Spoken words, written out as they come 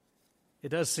It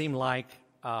does seem like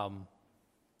that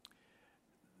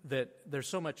there's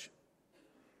so much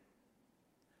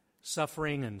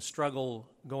suffering and struggle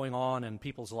going on in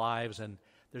people's lives, and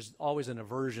there's always an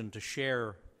aversion to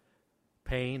share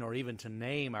pain or even to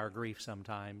name our grief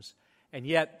sometimes. And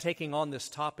yet, taking on this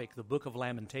topic, the Book of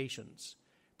Lamentations,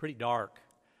 pretty dark.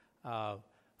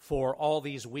 For all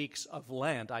these weeks of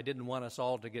Lent, I didn't want us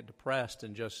all to get depressed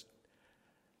and just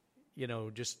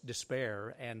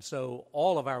despair. And so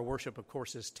all of our worship, of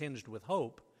course, is tinged with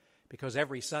hope, because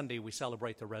every Sunday we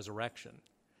celebrate the resurrection.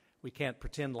 We can't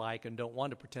pretend like and don't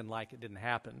want to pretend like it didn't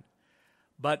happen.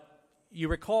 But you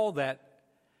recall that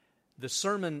the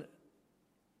sermon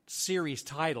series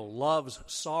title, Love's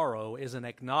Sorrow, is an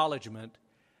acknowledgement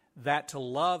that to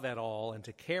love at all and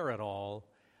to care at all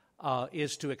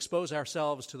is to expose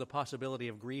ourselves to the possibility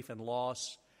of grief and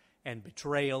loss and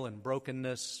betrayal and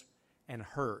brokenness and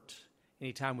hurt.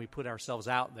 Anytime we put ourselves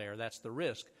out there, that's the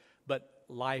risk. But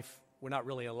life, we're not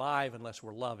really alive unless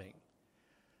we're loving.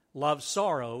 Love's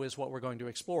sorrow is what we're going to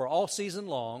explore. All season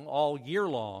long, all year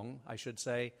long, I should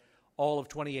say, all of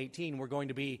 2018, we're going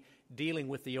to be dealing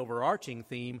with the overarching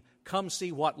theme, come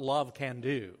see what love can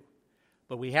do.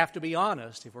 But we have to be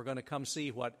honest, if we're going to come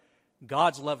see what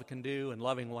God's love can do and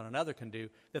loving one another can do,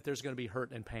 that there's going to be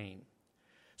hurt and pain.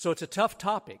 So it's a tough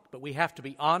topic, but we have to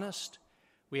be honest.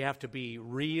 We have to be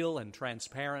real and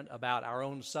transparent about our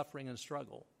own suffering and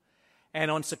struggle. And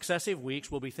on successive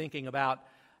weeks, we'll be thinking about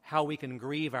how we can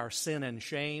grieve our sin and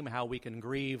shame, how we can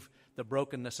grieve the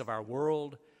brokenness of our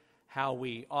world, how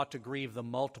we ought to grieve the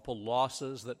multiple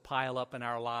losses that pile up in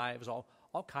our lives, all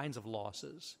kinds of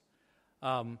losses,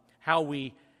 how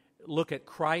we look at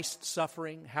Christ's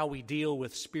suffering, how we deal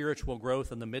with spiritual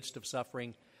growth in the midst of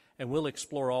suffering, and we'll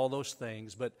explore all those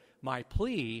things. But my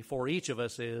plea for each of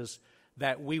us is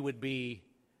that we would be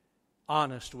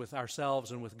honest with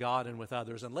ourselves and with God and with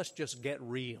others, and let's just get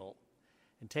real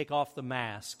and take off the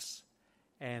masks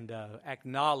and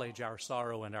acknowledge our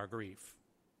sorrow and our grief.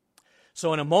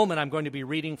 So in a moment, I'm going to be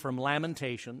reading from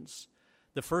Lamentations,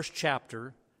 the first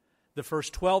chapter, the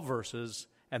first 12 verses,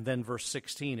 and then verse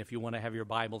 16, if you want to have your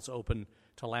Bibles open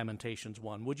to Lamentations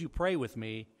 1. Would you pray with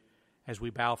me as we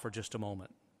bow for just a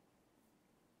moment?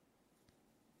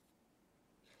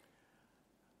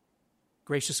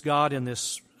 Gracious God, in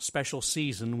this special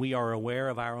season, we are aware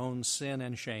of our own sin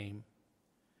and shame.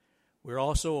 We're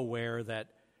also aware that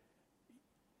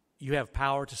you have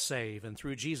power to save, and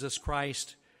through Jesus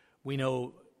Christ, we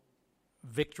know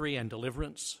victory and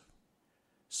deliverance.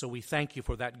 So we thank you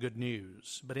for that good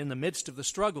news. But in the midst of the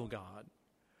struggle, God,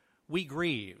 we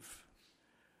grieve.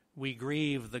 We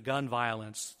grieve the gun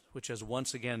violence which has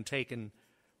once again taken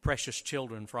precious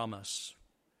children from us.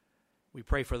 We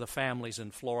pray for the families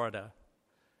in Florida,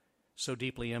 so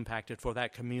deeply impacted, for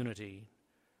that community,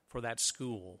 for that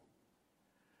school.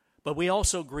 But we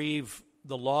also grieve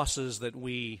the losses that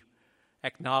we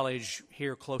acknowledge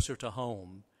here closer to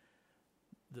home,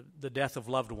 the death of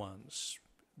loved ones,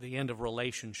 the end of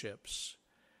relationships,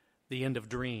 the end of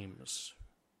dreams,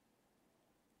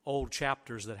 old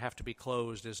chapters that have to be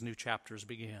closed as new chapters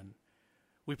begin.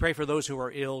 We pray for those who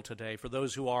are ill today, for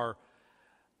those who are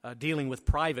dealing with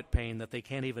private pain that they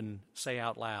can't even say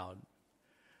out loud.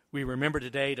 We remember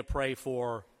today to pray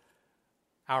for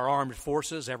our armed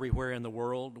forces everywhere in the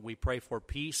world. We pray for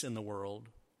peace in the world.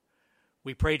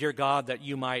 We pray, dear God, that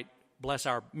you might bless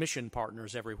our mission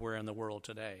partners everywhere in the world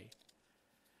today.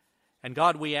 And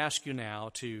God, we ask you now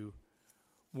to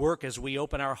work as we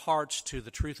open our hearts to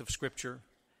the truth of Scripture,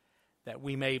 that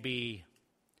we may be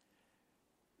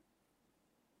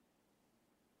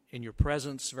in your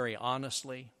presence very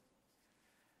honestly,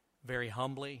 very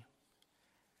humbly,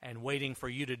 and waiting for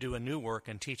you to do a new work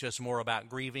and teach us more about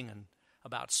grieving and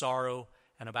about sorrow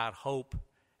and about hope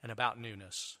and about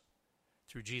newness.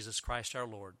 Through Jesus Christ our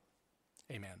Lord.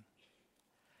 Amen.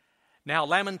 Now,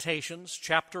 Lamentations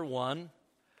chapter 1,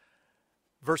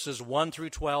 verses 1 through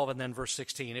 12, and then verse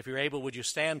 16. If you're able, would you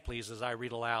stand, please, as I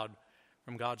read aloud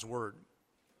from God's Word.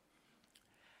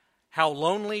 How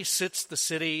lonely sits the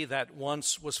city that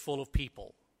once was full of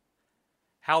people.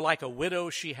 How like a widow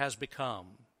she has become,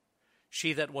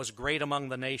 she that was great among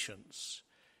the nations,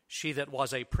 she that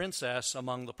was a princess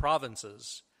among the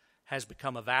provinces, has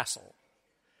become a vassal.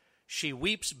 She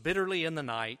weeps bitterly in the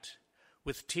night,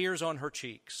 with tears on her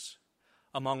cheeks.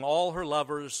 Among all her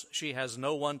lovers she has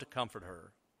no one to comfort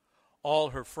her. All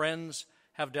her friends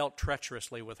have dealt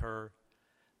treacherously with her.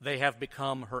 They have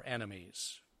become her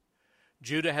enemies.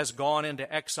 Judah has gone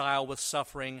into exile with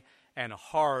suffering and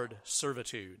hard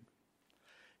servitude.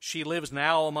 She lives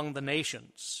now among the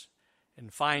nations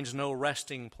and finds no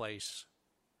resting place.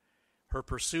 Her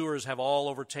pursuers have all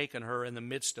overtaken her in the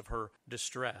midst of her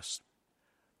distress.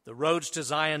 The roads to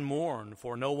Zion mourn,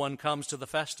 for no one comes to the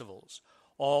festivals.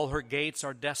 All her gates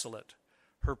are desolate.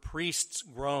 Her priests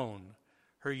groan,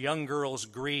 her young girls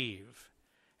grieve,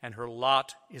 and her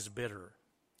lot is bitter.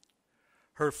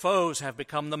 Her foes have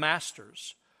become the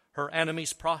masters. Her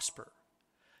enemies prosper,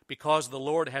 because the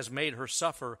Lord has made her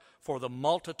suffer for the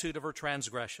multitude of her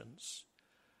transgressions.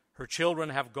 Her children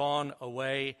have gone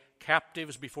away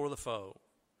captives before the foe.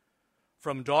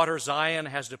 From daughter Zion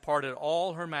has departed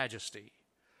all her majesty.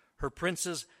 Her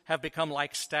princes have become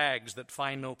like stags that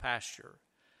find no pasture.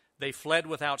 They fled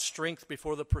without strength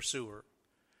before the pursuer.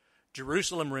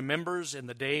 Jerusalem remembers in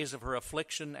the days of her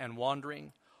affliction and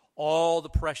wandering all the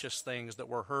precious things that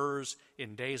were hers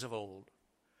in days of old.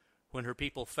 When her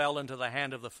people fell into the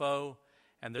hand of the foe,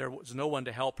 and there was no one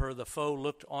to help her, the foe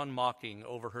looked on mocking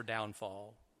over her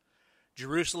downfall.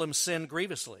 Jerusalem sinned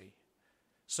grievously,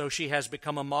 so she has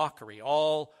become a mockery.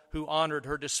 All who honored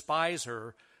her despise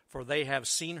her, for they have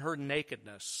seen her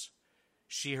nakedness.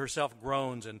 She herself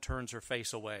groans and turns her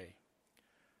face away.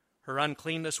 Her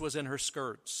uncleanness was in her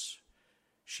skirts.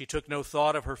 She took no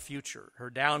thought of her future. Her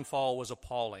downfall was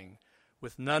appalling,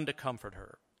 with none to comfort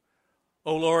her.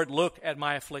 O Lord, look at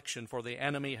my affliction, for the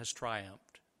enemy has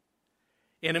triumphed.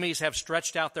 Enemies have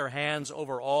stretched out their hands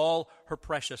over all her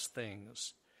precious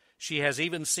things. She has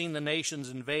even seen the nations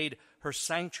invade her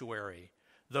sanctuary,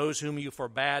 those whom you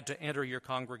forbade to enter your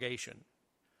congregation.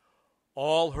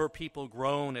 All her people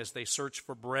groan as they search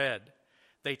for bread.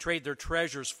 They trade their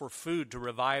treasures for food to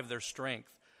revive their strength.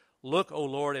 Look, O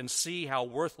Lord, and see how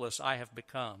worthless I have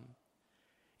become.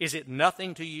 Is it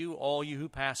nothing to you, all you who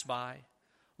pass by?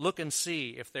 Look and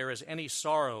see if there is any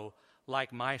sorrow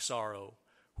like my sorrow,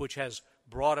 which has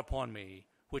brought upon me,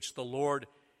 which the Lord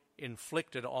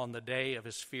inflicted on the day of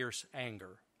his fierce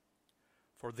anger.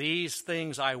 For these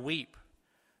things I weep,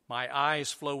 my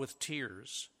eyes flow with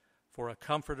tears, for a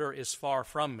comforter is far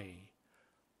from me,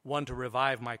 one to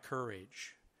revive my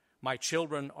courage. My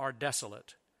children are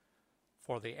desolate,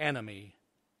 for the enemy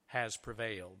has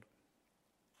prevailed.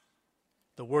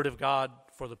 The word of God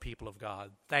for the people of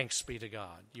God. Thanks be to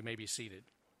God. You may be seated.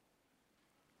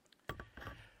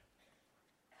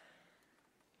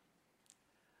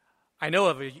 I know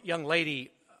of a young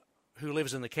lady who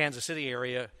lives in the Kansas City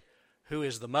area who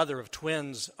is the mother of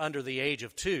twins under the age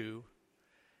of 2.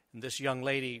 And this young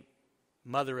lady,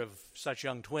 mother of such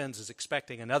young twins, is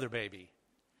expecting another baby.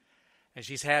 And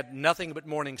she's had nothing but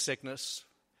morning sickness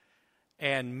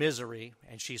and misery.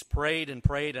 And she's prayed and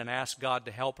prayed and asked God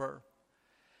to help her,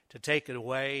 to take it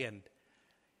away.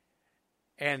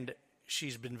 And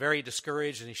she's been very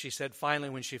discouraged. And she said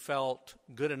finally when she felt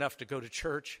good enough to go to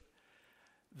church,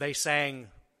 they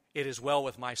sang, "It is well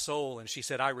with my soul." And she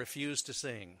said, "I refuse to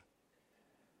sing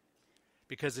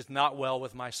because it's not well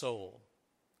with my soul."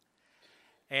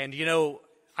 And, you know,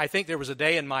 I think there was a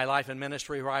day in my life in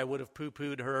ministry where I would have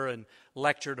poo-pooed her and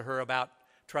lectured her about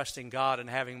trusting God and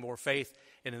having more faith.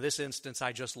 And in this instance,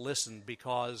 I just listened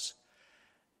because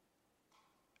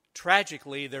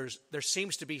tragically, there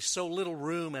seems to be so little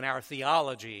room in our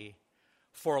theology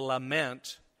for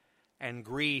lament and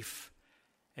grief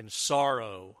and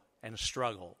sorrow and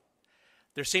struggle.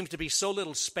 There seems to be so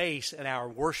little space in our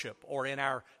worship or in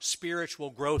our spiritual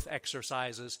growth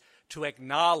exercises to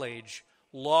acknowledge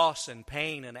loss and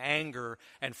pain and anger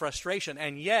and frustration.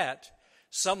 And yet,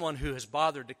 someone who has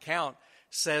bothered to count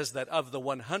says that of the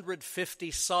 150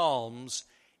 Psalms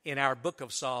in our book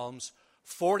of Psalms,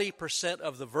 40%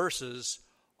 of the verses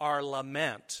are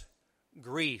lament,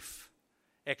 grief,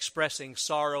 expressing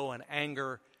sorrow and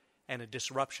anger and a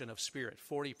disruption of spirit.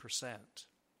 40%.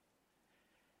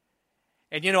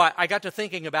 And you know, I got to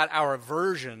thinking about our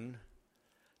aversion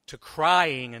to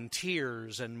crying and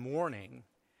tears and mourning.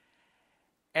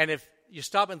 And if you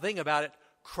stop and think about it,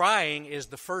 crying is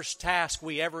the first task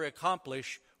we ever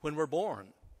accomplish when we're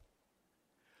born.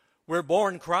 We're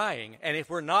born crying, and if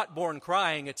we're not born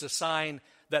crying, it's a sign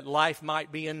that life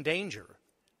might be in danger.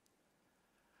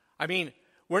 I mean,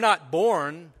 we're not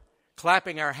born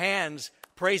clapping our hands,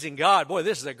 praising God, boy,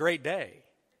 this is a great day.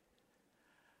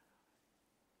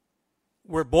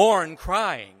 We're born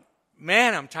crying,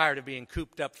 man, I'm tired of being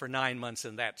cooped up for 9 months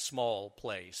in that small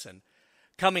place and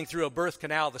coming through a birth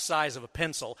canal the size of a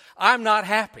pencil. I'm not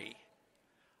happy.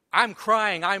 I'm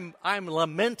crying, I'm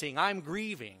lamenting, I'm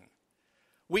grieving.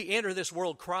 We enter this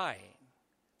world crying.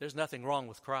 There's nothing wrong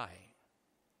with crying.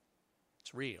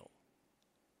 It's real.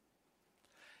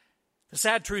 The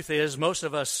sad truth is most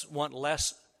of us want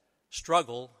less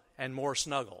struggle and more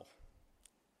snuggle.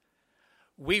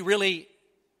 We really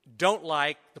don't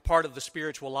like the part of the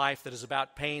spiritual life that is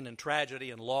about pain and tragedy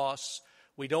and loss.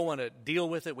 We don't want to deal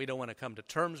with it. We don't want to come to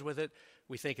terms with it.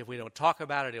 We think if we don't talk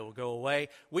about it, it will go away.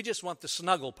 We just want the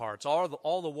snuggle parts, all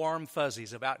the warm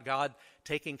fuzzies about God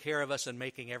taking care of us and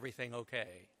making everything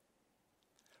okay.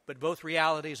 But both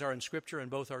realities are in Scripture and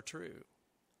both are true.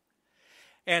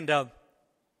 And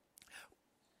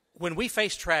when we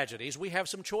face tragedies, we have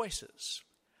some choices.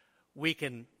 We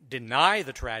can deny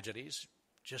the tragedies,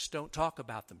 just don't talk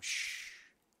about them. Shh.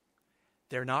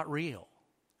 They're not real.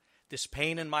 This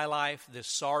pain in my life, this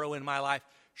sorrow in my life,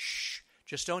 shh.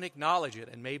 Just don't acknowledge it,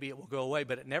 and maybe it will go away,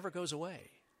 but it never goes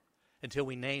away until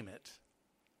we name it.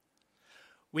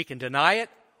 We can deny it,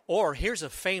 or here's a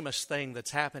famous thing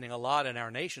that's happening a lot in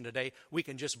our nation today, we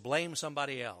can just blame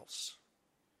somebody else.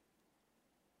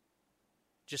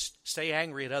 Just stay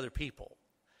angry at other people.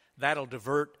 That'll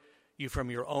divert you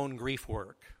from your own grief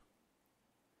work.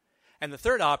 And the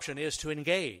third option is to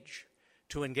engage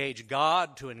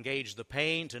God, to engage the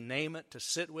pain, to name it, to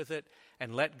sit with it,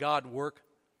 and let God work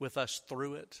with us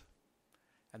through it.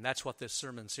 And that's what this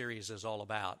sermon series is all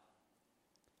about.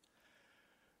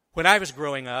 When I was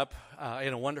growing up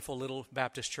in a wonderful little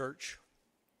Baptist church,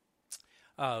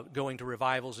 going to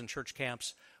revivals and church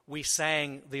camps, we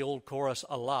sang the old chorus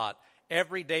a lot.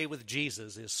 Every day with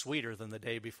Jesus is sweeter than the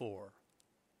day before.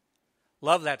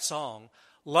 Love that song.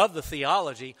 Love the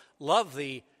theology. Love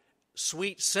the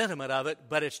sweet sentiment of it,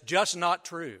 but it's just not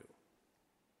true.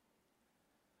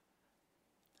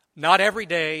 Not every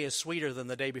day is sweeter than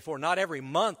the day before. Not every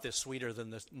month is sweeter than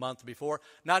the month before.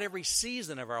 Not every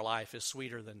season of our life is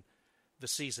sweeter than the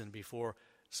season before.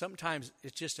 Sometimes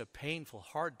it's just a painful,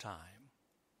 hard time.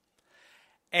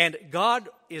 And God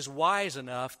is wise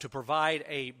enough to provide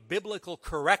a biblical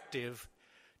corrective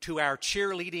to our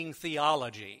cheerleading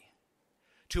theology,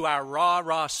 to our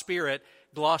rah-rah spirit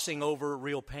glossing over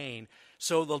real pain.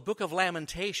 So the book of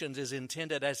Lamentations is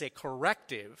intended as a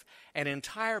corrective, an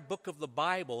entire book of the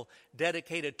Bible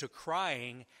dedicated to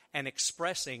crying and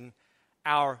expressing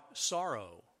our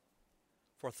sorrow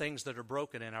for things that are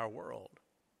broken in our world.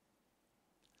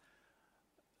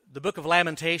 The book of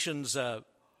Lamentations,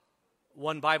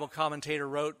 one Bible commentator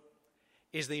wrote,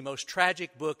 is the most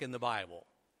tragic book in the Bible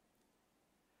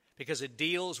because it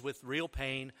deals with real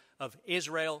pain of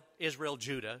Israel,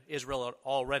 Judah. Israel had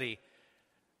already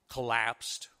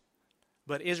collapsed,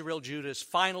 but Israel, Judah's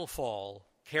final fall,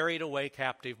 carried away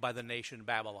captive by the nation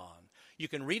Babylon. You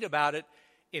can read about it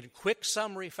in quick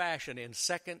summary fashion in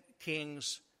 2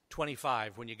 Kings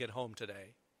 25 when you get home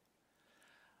today.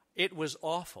 It was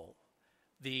awful.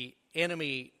 The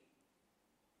enemy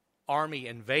army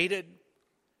invaded,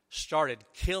 started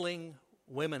killing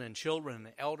women and children and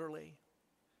the elderly.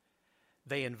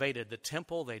 They invaded the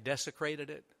temple. They desecrated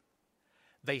it.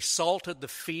 They salted the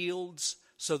fields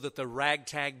so that the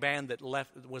ragtag band that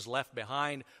was left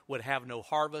behind would have no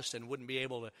harvest and wouldn't be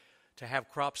able to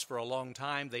have crops for a long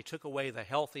time. They took away the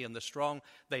healthy and the strong.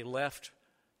 They left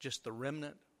just the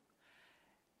remnant.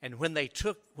 And when they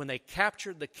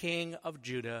captured the king of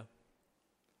Judah,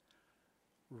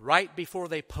 right before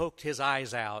they poked his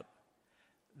eyes out,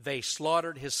 they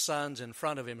slaughtered his sons in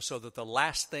front of him so that the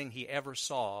last thing he ever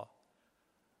saw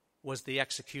was the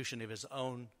execution of his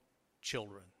own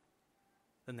children.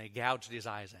 Then they gouged his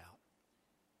eyes out.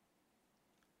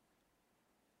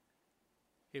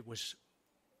 It was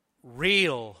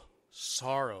real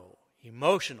sorrow,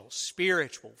 emotional,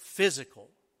 spiritual, physical.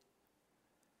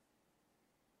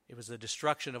 It was the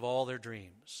destruction of all their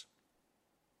dreams.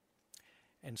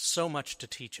 And so much to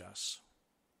teach us.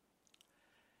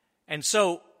 And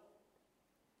so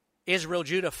Israel,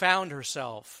 Judah found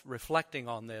herself reflecting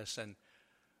on this and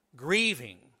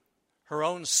grieving her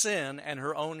own sin and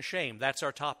her own shame. That's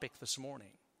our topic this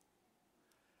morning.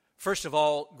 First of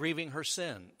all, grieving her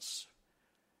sins.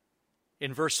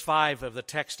 In verse 5 of the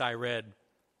text I read,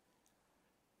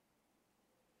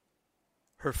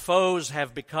 her foes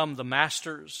have become the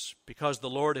masters because the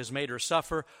Lord has made her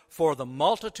suffer for the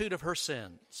multitude of her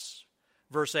sins.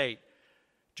 Verse 8,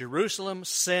 Jerusalem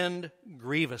sinned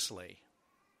grievously.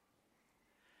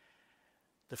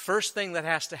 The first thing that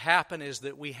has to happen is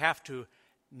that we have to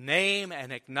name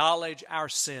and acknowledge our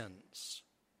sins.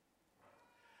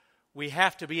 We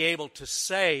have to be able to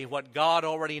say what God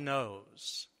already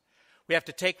knows. We have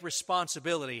to take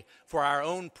responsibility for our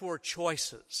own poor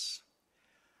choices.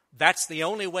 That's the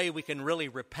only way we can really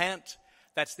repent.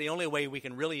 That's the only way we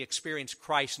can really experience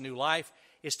Christ's new life,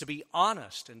 is to be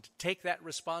honest and to take that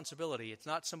responsibility. It's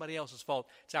not somebody else's fault.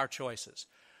 It's our choices.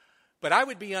 But I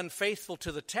would be unfaithful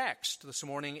to the text this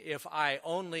morning if I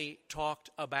only talked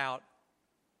about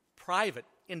private,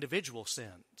 individual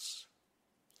sins.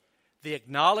 The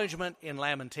acknowledgement in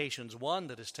Lamentations 1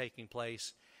 that is taking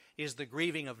place is the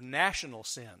grieving of national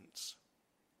sins.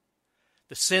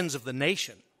 the sins of the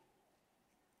nation.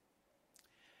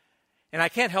 And I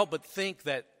can't help but think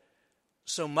that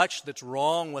so much that's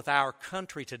wrong with our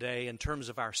country today in terms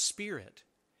of our spirit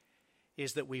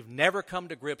is that we've never come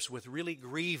to grips with really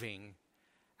grieving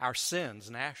our sins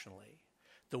nationally.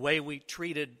 The way we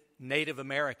treated Native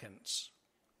Americans,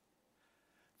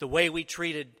 the way we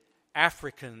treated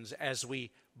Africans as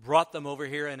we brought them over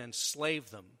here and enslaved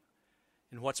them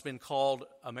in what's been called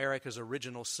America's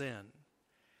original sin.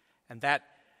 And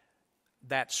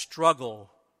that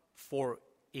struggle for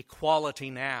equality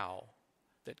now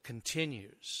that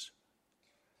continues.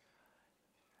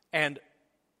 And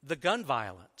the gun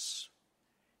violence.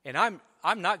 And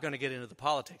I'm not going to get into the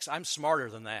politics. I'm smarter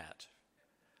than that.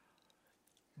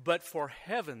 But for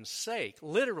heaven's sake,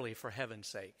 literally for heaven's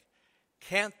sake,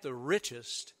 can't the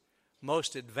richest,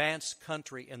 most advanced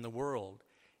country in the world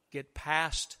get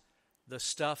past the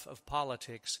stuff of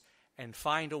politics and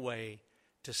find a way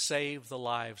to save the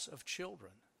lives of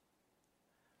children?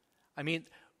 I mean,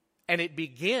 and it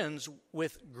begins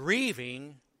with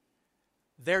grieving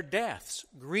their deaths,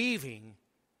 grieving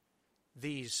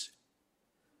these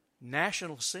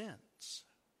national sins.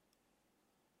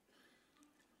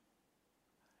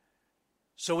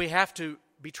 So we have to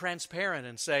be transparent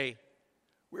and say,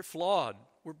 we're flawed,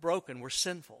 we're broken, we're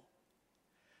sinful.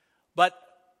 But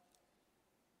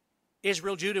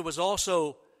Israel Judah was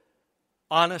also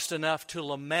honest enough to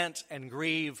lament and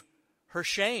grieve her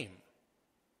shame.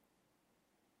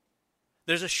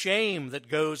 There's a shame that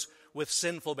goes with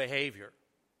sinful behavior.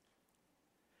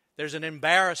 There's an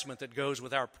embarrassment that goes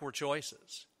with our poor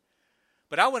choices.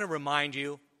 But I want to remind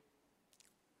you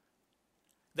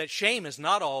that shame is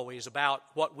not always about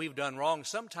what we've done wrong.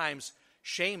 Sometimes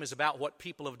shame is about what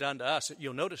people have done to us.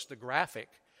 You'll notice the graphic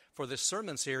for this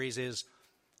sermon series is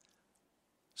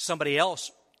somebody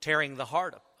else tearing the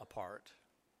heart apart.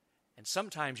 And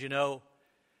sometimes, you know,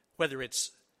 whether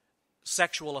it's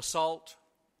sexual assault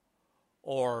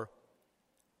or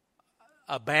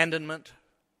abandonment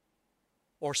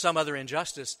or some other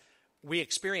injustice, we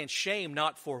experience shame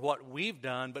not for what we've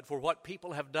done, but for what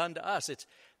people have done to us. It's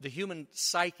the human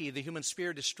psyche, the human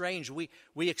spirit is strange. We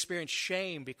experience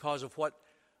shame because of what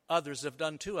others have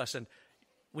done to us. And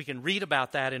we can read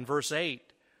about that in verse 8,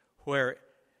 where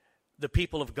the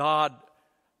people of God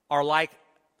are like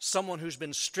someone who's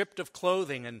been stripped of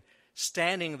clothing and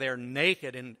standing there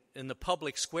naked in the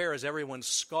public square as everyone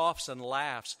scoffs and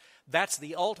laughs. That's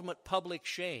the ultimate public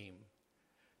shame,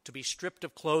 to be stripped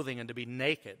of clothing and to be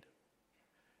naked,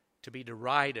 to be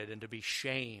derided and to be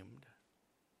shamed.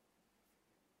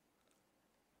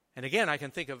 And again, I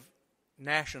can think of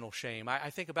national shame. I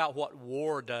think about what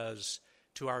war does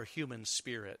to our human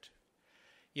spirit.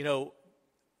 You know,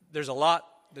 there's a lot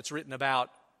that's written about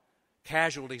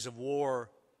casualties of war,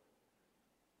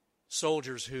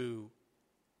 soldiers who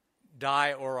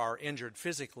die or are injured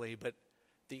physically, but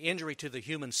the injury to the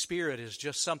human spirit is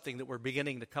just something that we're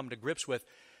beginning to come to grips with.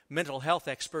 Mental health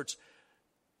experts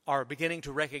are beginning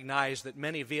to recognize that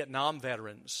many Vietnam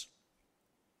veterans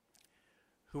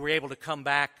who were able to come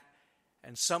back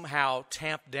and somehow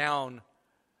tamp down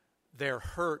their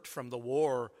hurt from the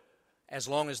war as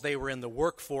long as they were in the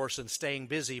workforce and staying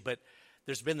busy, but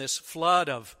there's been this flood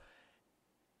of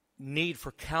need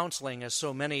for counseling as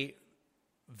so many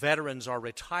veterans are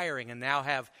retiring and now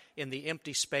have, in the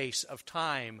empty space of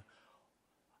time,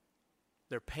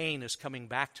 their pain is coming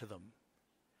back to them.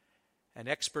 And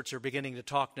experts are beginning to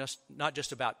talk not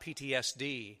just about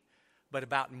PTSD, but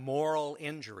about moral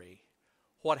injury.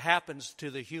 What happens to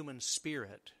the human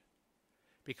spirit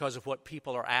because of what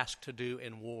people are asked to do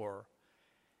in war.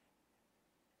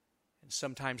 And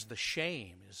sometimes the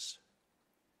shame is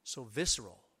so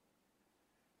visceral,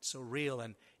 so real,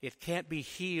 and it can't be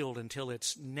healed until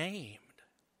it's named.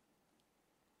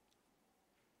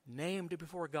 Named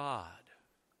before God.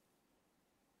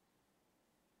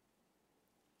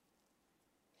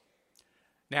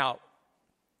 Now,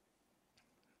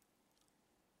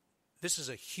 this is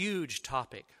a huge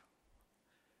topic,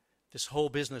 this whole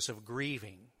business of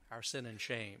grieving our sin and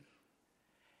shame.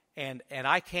 And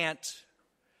I can't,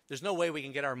 there's no way we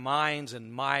can get our minds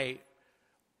and my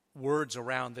words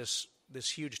around this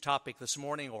huge topic this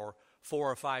morning or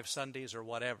 4 or 5 Sundays or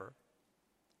whatever.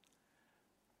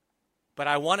 But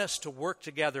I want us to work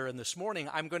together, and this morning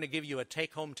I'm going to give you a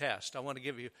take-home test. I want to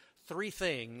give you 3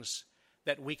 things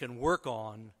that we can work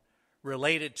on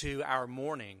related to our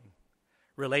mourning,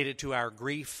 related to our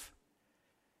grief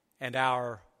and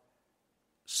our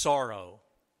sorrow.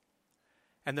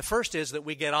 And the first is that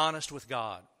we get honest with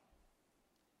God.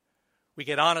 We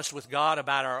get honest with God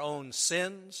about our own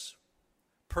sins,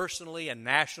 personally and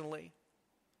nationally.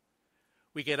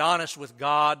 We get honest with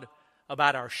God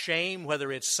about our shame,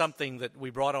 whether it's something that we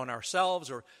brought on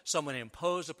ourselves or someone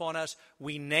imposed upon us.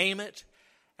 We name it,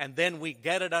 and then we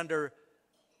get it under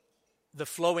the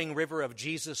flowing river of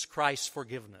Jesus Christ's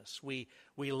forgiveness. We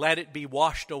let it be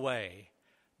washed away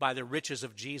by the riches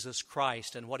of Jesus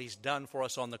Christ and what He's done for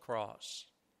us on the cross.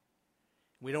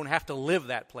 We don't have to live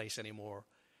that place anymore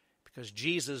because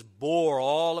Jesus bore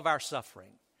all of our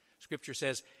suffering. Scripture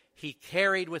says He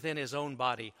carried within His own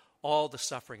body all the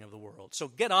suffering of the world. So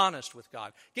get honest with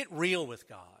God. Get real with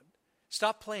God.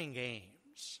 Stop playing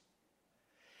games.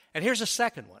 And here's a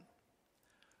second one.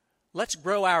 Let's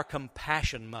grow our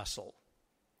compassion muscle.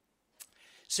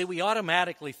 See, we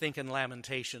automatically think in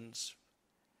Lamentations,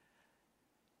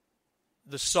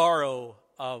 the sorrow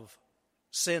of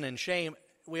sin and shame,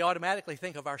 we automatically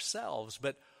think of ourselves.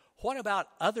 But what about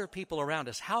other people around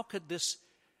us? How could this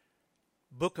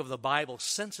book of the Bible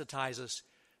sensitize us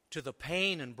to the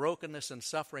pain and brokenness and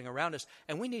suffering around us?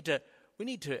 And we need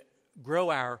to grow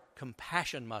our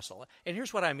compassion muscle. And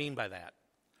here's what I mean by that.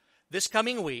 This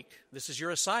coming week, this is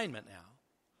your assignment now.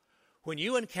 When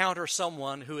you encounter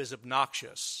someone who is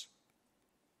obnoxious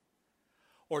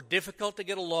or difficult to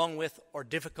get along with or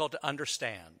difficult to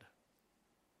understand,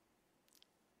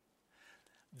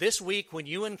 this week when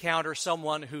you encounter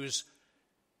someone whose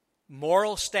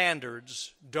moral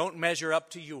standards don't measure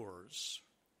up to yours,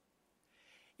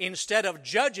 instead of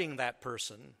judging that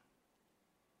person,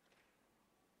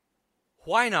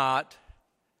 why not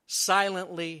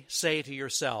silently say to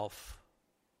yourself,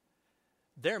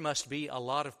 there must be a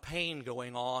lot of pain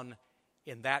going on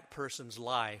in that person's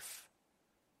life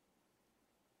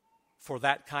for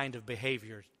that kind of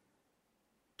behavior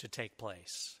to take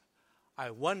place. I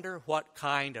wonder what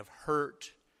kind of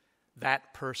hurt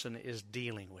that person is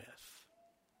dealing with.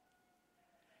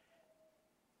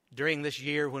 During this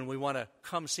year when we want to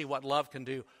come see what love can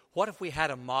do, what if we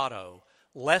had a motto,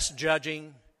 less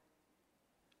judging,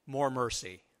 more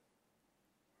mercy?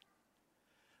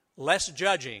 Less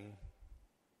judging,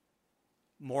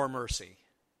 more mercy.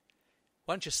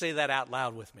 Why don't you say that out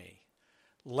loud with me?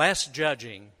 Less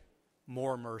judging,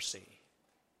 more mercy.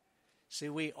 See,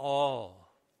 we all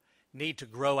need to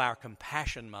grow our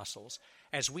compassion muscles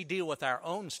as we deal with our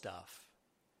own stuff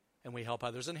and we help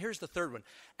others. And here's the third one.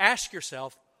 Ask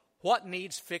yourself, what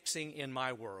needs fixing in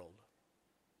my world?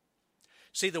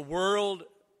 See, the world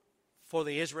for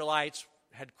the Israelites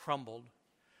had crumbled,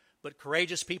 but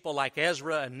courageous people like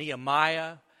Ezra and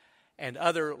Nehemiah and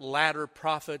other latter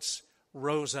prophets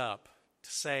rose up to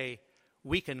say,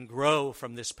 we can grow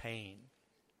from this pain.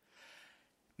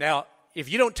 Now,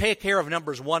 if you don't take care of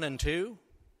numbers 1 and 2,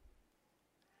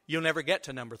 you'll never get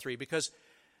to number 3, because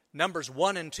numbers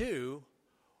 1 and 2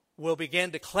 will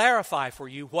begin to clarify for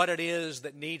you what it is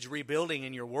that needs rebuilding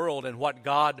in your world and what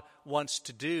God wants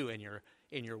to do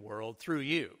in your world through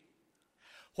you.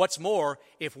 What's more,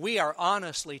 if we are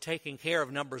honestly taking care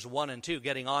of numbers 1 and 2,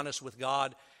 getting honest with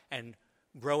God and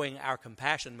growing our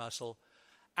compassion muscle,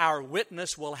 our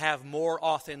witness will have more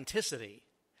authenticity.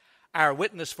 Our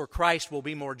witness for Christ will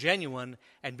be more genuine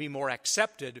and be more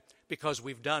accepted because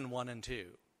we've done 1 and 2.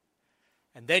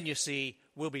 And then, you see,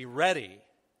 we'll be ready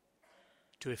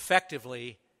to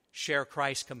effectively share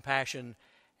Christ's compassion,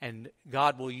 and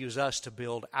God will use us to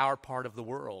build our part of the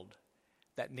world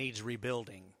that needs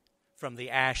rebuilding from the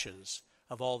ashes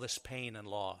of all this pain and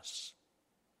loss.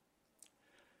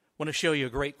 I want to show you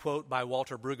a great quote by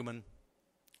Walter Brueggemann,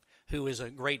 who is a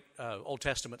great Old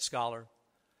Testament scholar.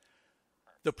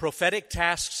 The prophetic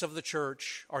tasks of the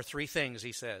church are 3 things,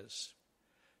 he says.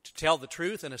 To tell the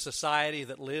truth in a society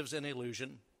that lives in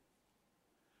illusion,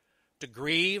 to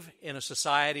grieve in a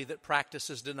society that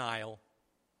practices denial,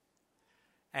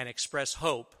 and express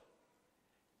hope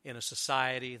in a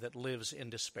society that lives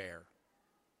in despair.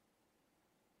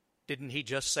 Didn't he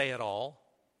just say it all?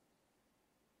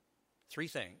 3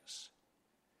 things.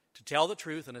 To tell the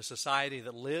truth in a society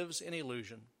that lives in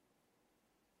illusion,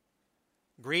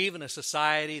 grieve in a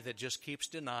society that just keeps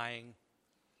denying,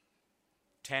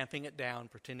 tamping it down,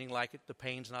 pretending like the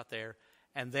pain's not there,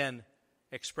 and then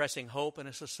expressing hope in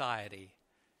a society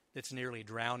that's nearly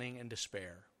drowning in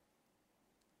despair.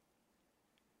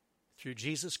 Through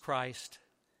Jesus Christ,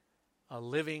 a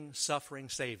living, suffering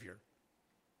Savior,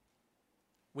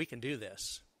 we can do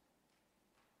this.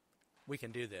 We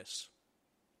can do this.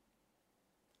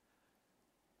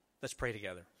 Let's pray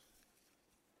together.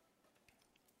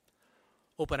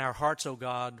 Open our hearts, O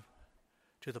God,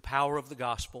 to the power of the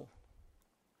gospel.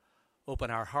 Open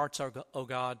our hearts, O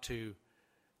God, to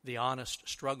the honest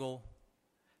struggle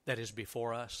that is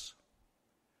before us.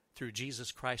 Through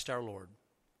Jesus Christ our Lord.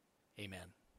 Amen.